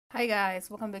Hi guys,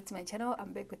 welcome back to my channel.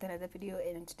 I'm back with another video,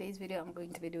 and in today's video I'm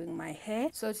going to be doing my hair.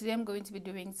 So today I'm going to be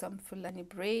doing some Fulani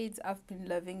braids. I've been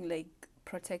loving like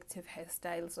protective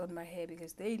hairstyles on my hair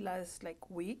because they last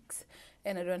like weeks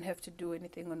and I don't have to do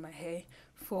anything on my hair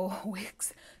for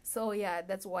weeks. So yeah,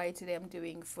 that's why today I'm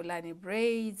doing Fulani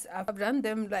braids. I've done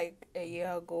them like a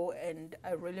year ago and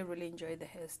I really enjoy the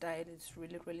hairstyle. It's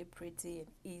really pretty and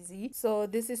easy. So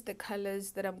this is the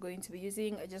colors that I'm going to be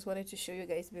using. I just wanted to show you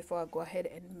guys before I go ahead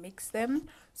and mix them.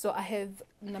 So I have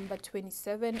number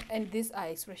 27, and these are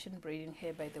expression braiding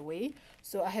hair, by the way.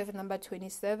 So I have number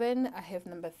 27, I have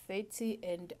number 30,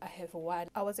 and I have 1.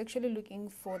 I was actually looking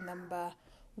for number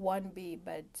 1B,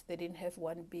 but they didn't have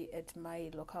 1B at my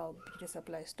local beauty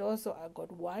supply store, so I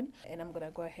got 1, and I'm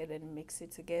gonna go ahead and mix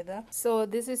it together. So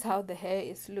this is how the hair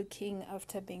is looking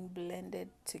after being blended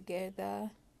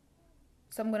together.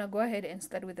 So I'm gonna go ahead and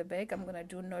start with the back. I'm gonna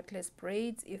do knotless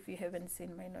braids. If you haven't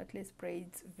seen my knotless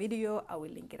braids video, I will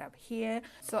link it up here.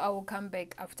 So I will come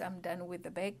back after I'm done with the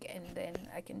back, and then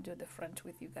I can do the front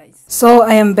with you guys. So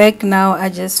I am back now. I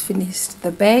just finished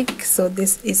the back. So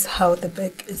this is how the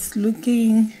back is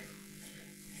looking.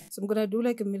 So I'm gonna do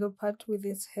like a middle part with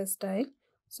this hairstyle.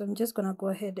 So I'm just gonna go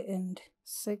ahead and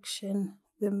section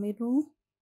the middle.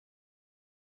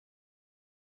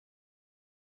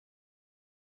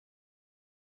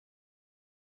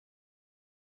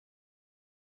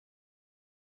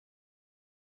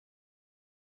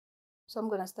 So I'm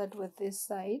gonna start with this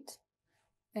side,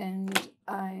 and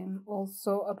I'm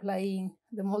also applying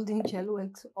the molding gel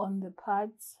wax on the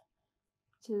parts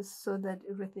just so that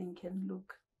everything can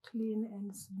look clean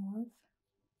and smooth.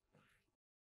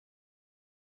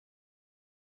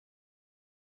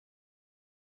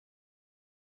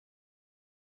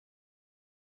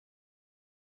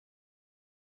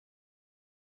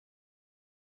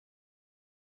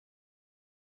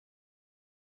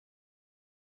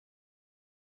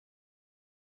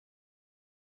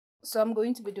 So I'm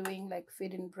going to be doing like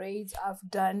fitting braids. I've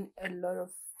done a lot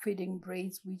of fitting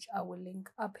braids, which I will link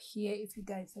up here if you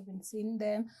guys haven't seen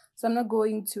them. So I'm not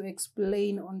going to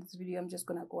explain on this video. I'm just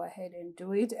gonna go ahead and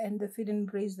do it. And the fitting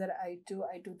braids that I do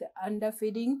the under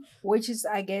fitting, which is,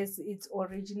 I guess it's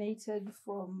originated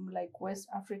from like West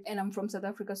Africa, and I'm from South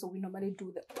Africa, so we normally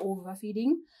do the over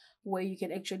fitting, where you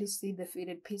can actually see the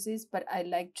fitted pieces. But I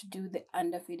like to do the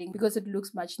under fitting because it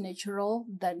looks much natural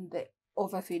than the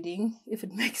overfeeding, if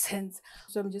it makes sense.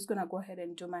 So I'm just gonna go ahead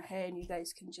and do my hair, and you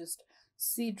guys can just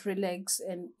sit, relax,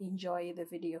 and enjoy the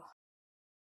video.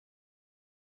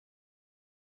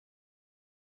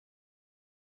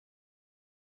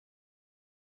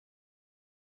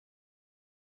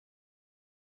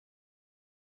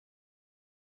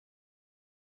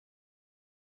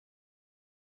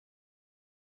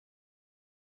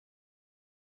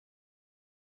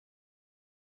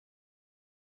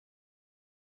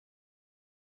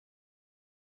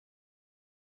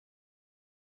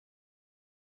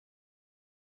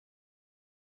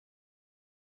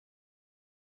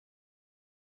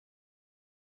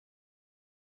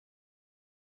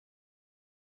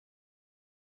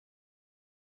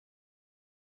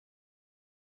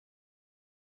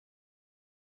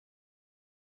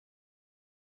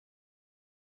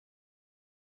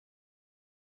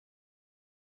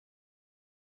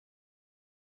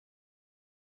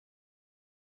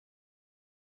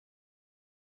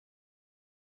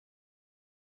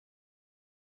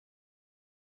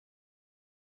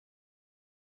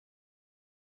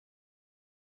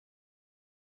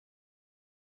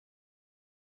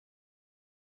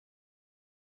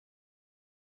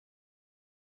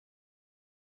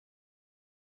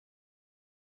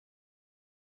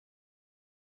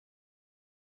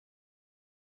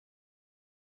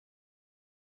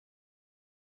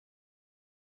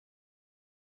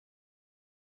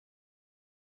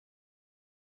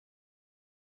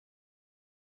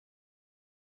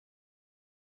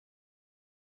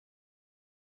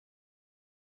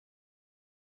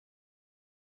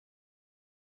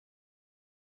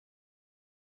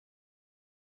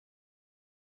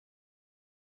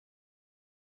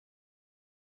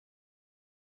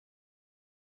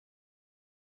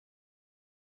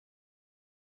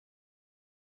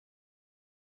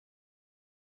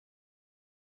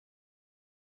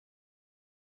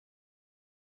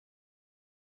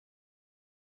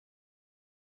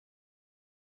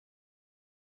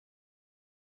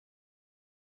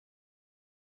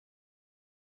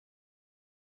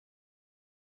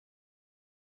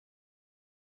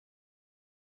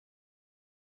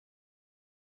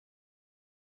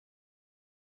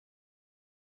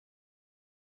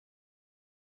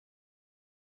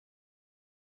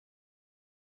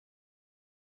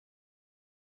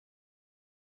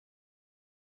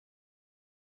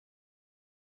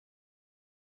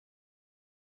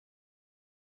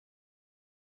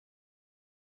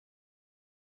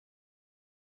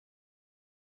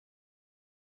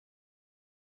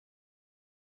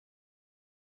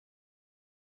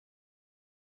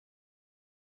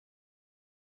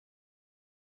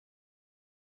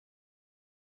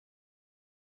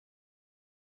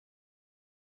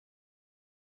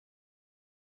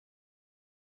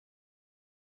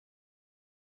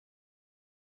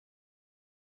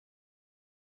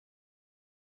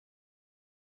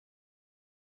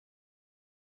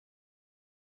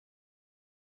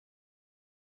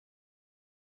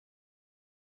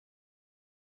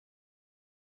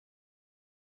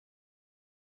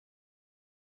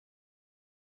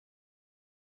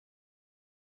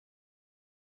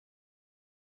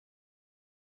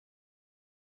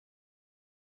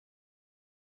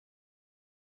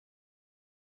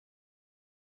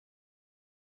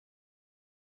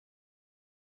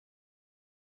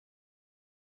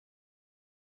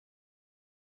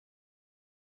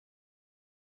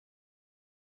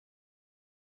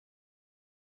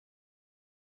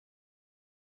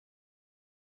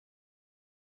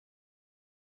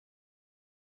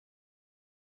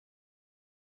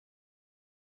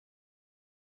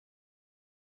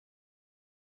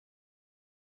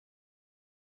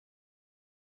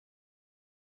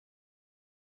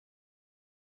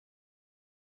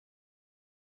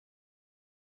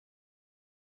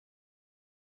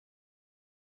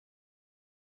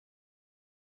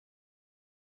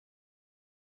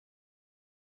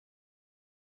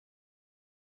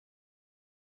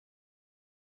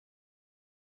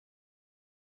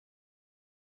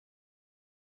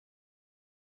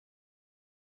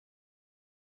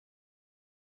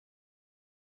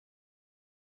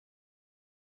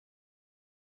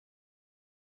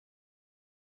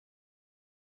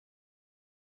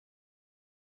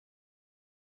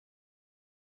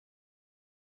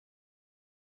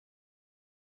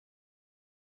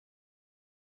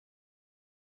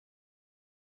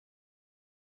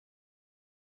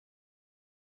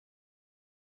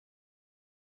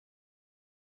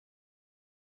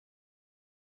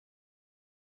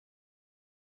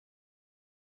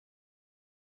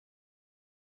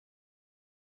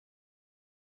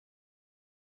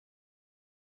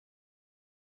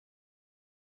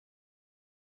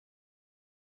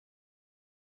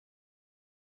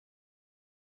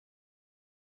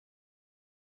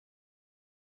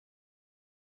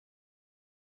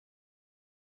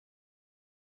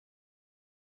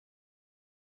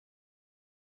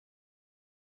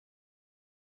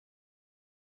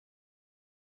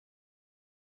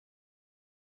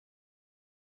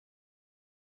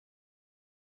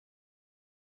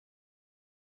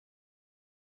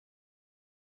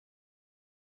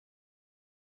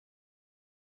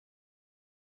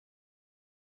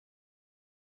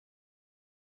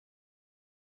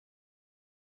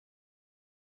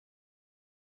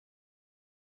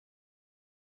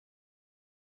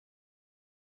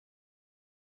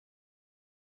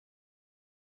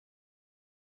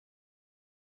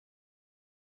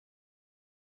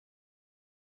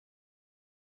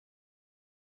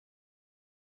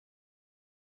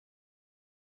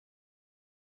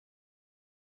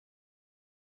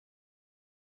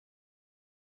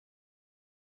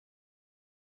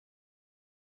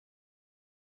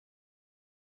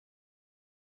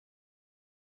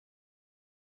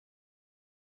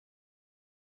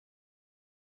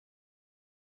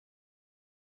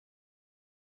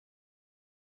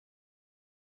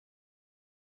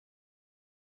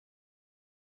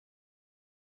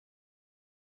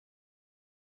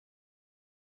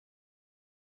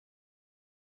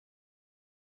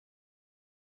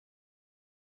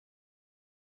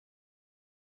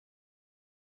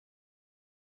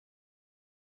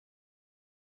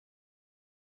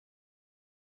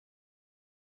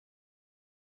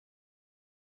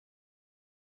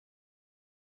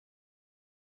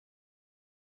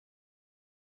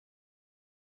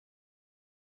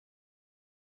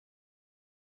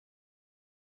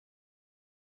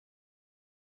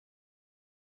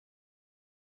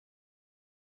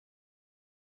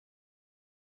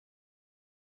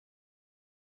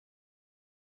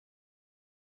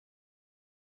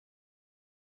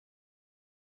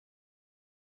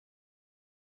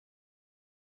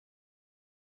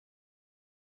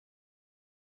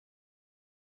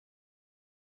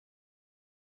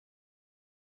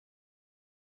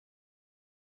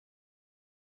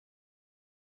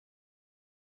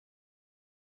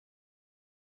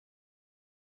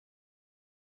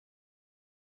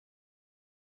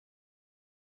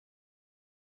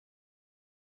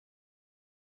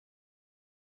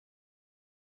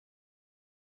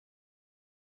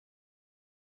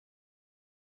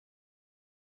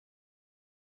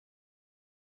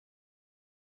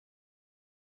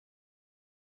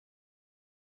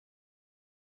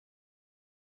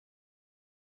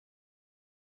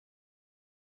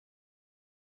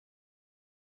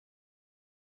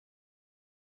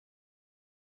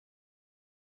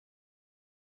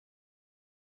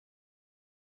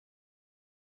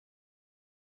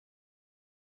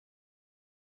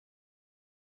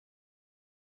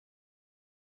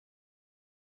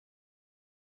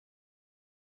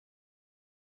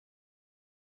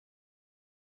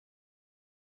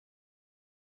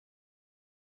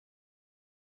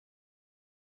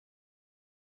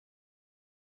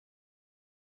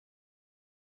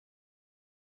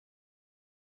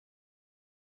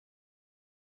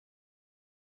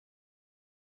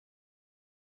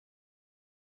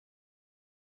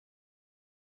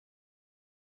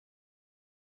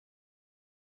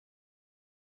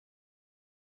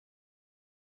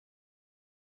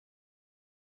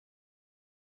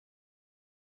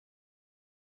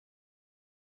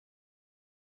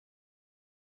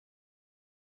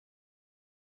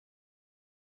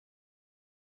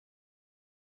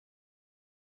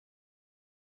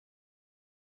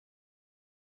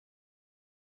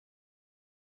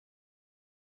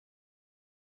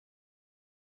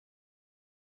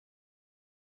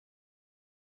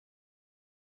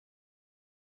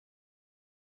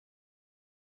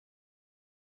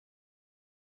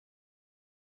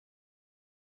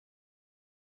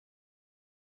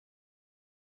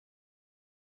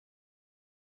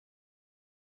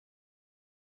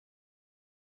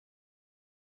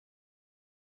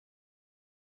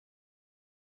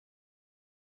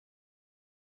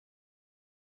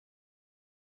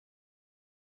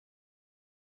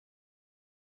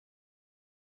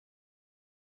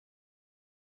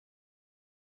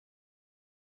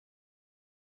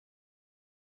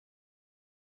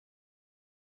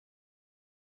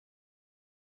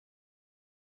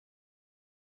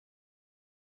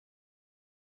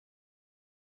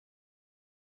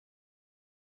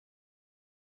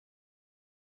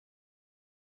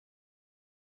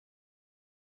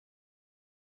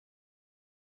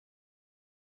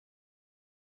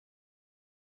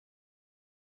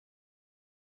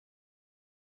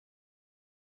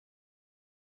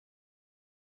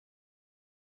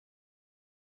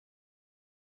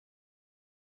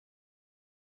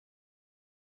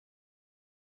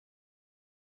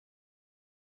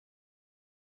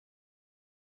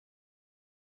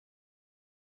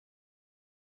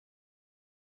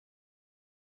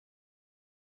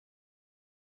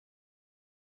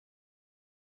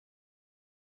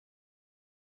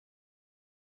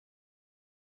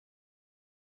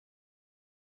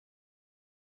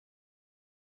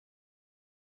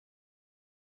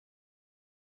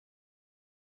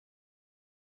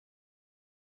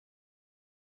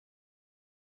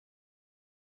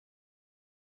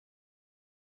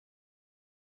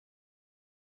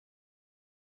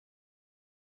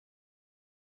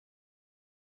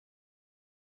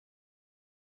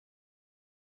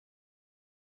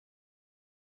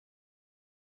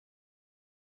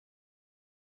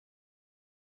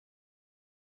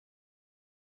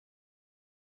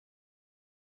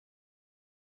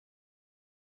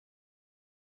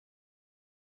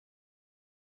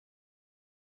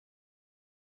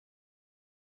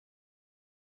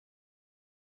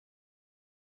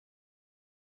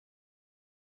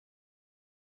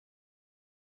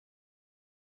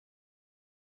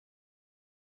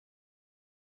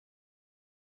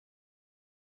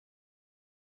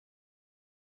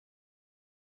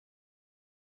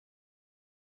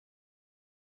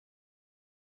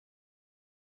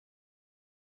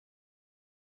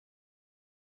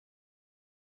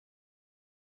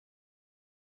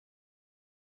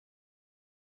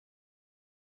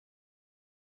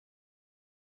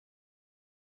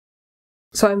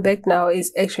 So I'm back now.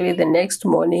 It's actually the next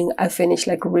morning. I finished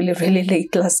like really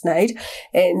late last night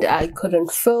and I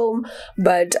couldn't film,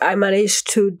 but I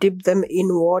managed to dip them in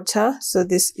water. So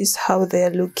this is how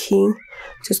they're looking.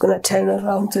 Just gonna turn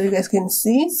around so you guys can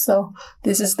see. So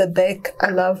this is the back. I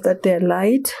love that they're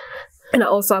light. And I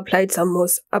also applied some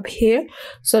mousse up here.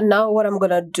 So now what I'm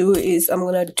gonna do is I'm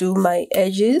gonna do my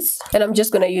edges, and I'm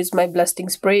just gonna use my blasting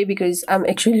spray because I'm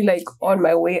actually like on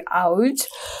my way out.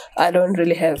 I don't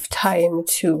really have time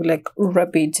to like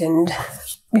rub it and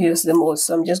use the mousse,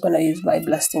 so I'm just gonna use my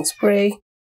blasting spray.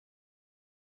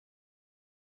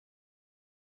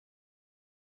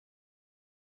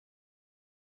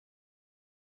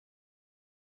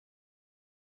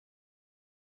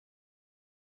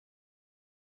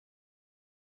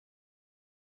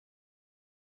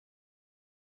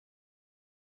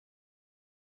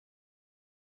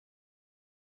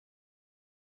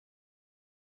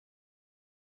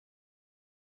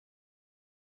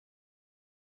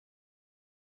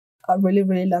 I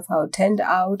really love how it turned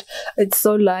out. It's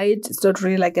so light. It's not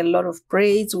really like a lot of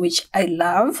braids, which I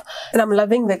love. And I'm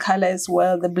loving the color as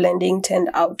well. The blending turned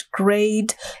out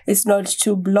great. It's not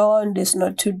too blonde. It's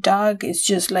not too dark. It's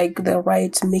just like the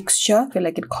right mixture. I feel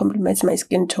like it complements my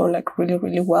skin tone like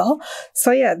really well.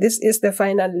 So yeah, this is the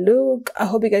final look. I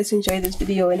hope you guys enjoyed this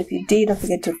video. And if you did, don't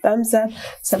forget to thumbs up.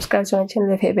 Subscribe to my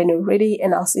channel if you haven't already.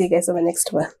 And I'll see you guys on the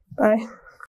next one. Bye.